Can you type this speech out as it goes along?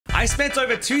I spent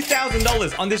over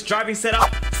 $2,000 on this driving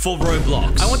setup for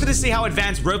Roblox. I wanted to see how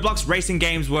advanced Roblox racing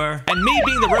games were, and me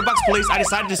being the Roblox police, I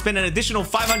decided to spend an additional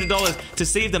 $500 to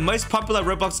see if the most popular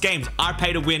Roblox games are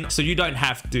pay to win, so you don't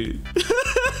have to.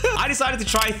 I decided to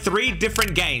try 3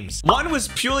 different games. One was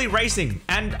purely racing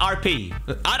and RP.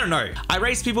 I don't know. I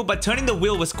raced people, but turning the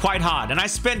wheel was quite hard, and I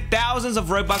spent thousands of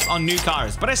Robux on new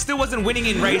cars, but I still wasn't winning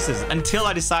in races until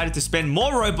I decided to spend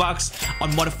more Robux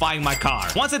on modifying my car.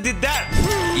 Once I did that,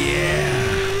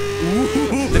 yeah.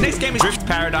 The next game is Drift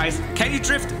Paradise. Can you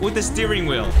drift with the steering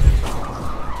wheel?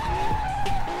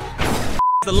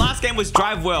 The last game was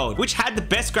Drive World, which had the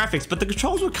best graphics, but the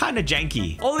controls were kind of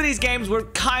janky. All of these games were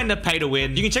kind of pay to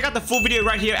win. You can check out the full video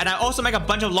right here, and I also make a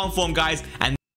bunch of long form guys, and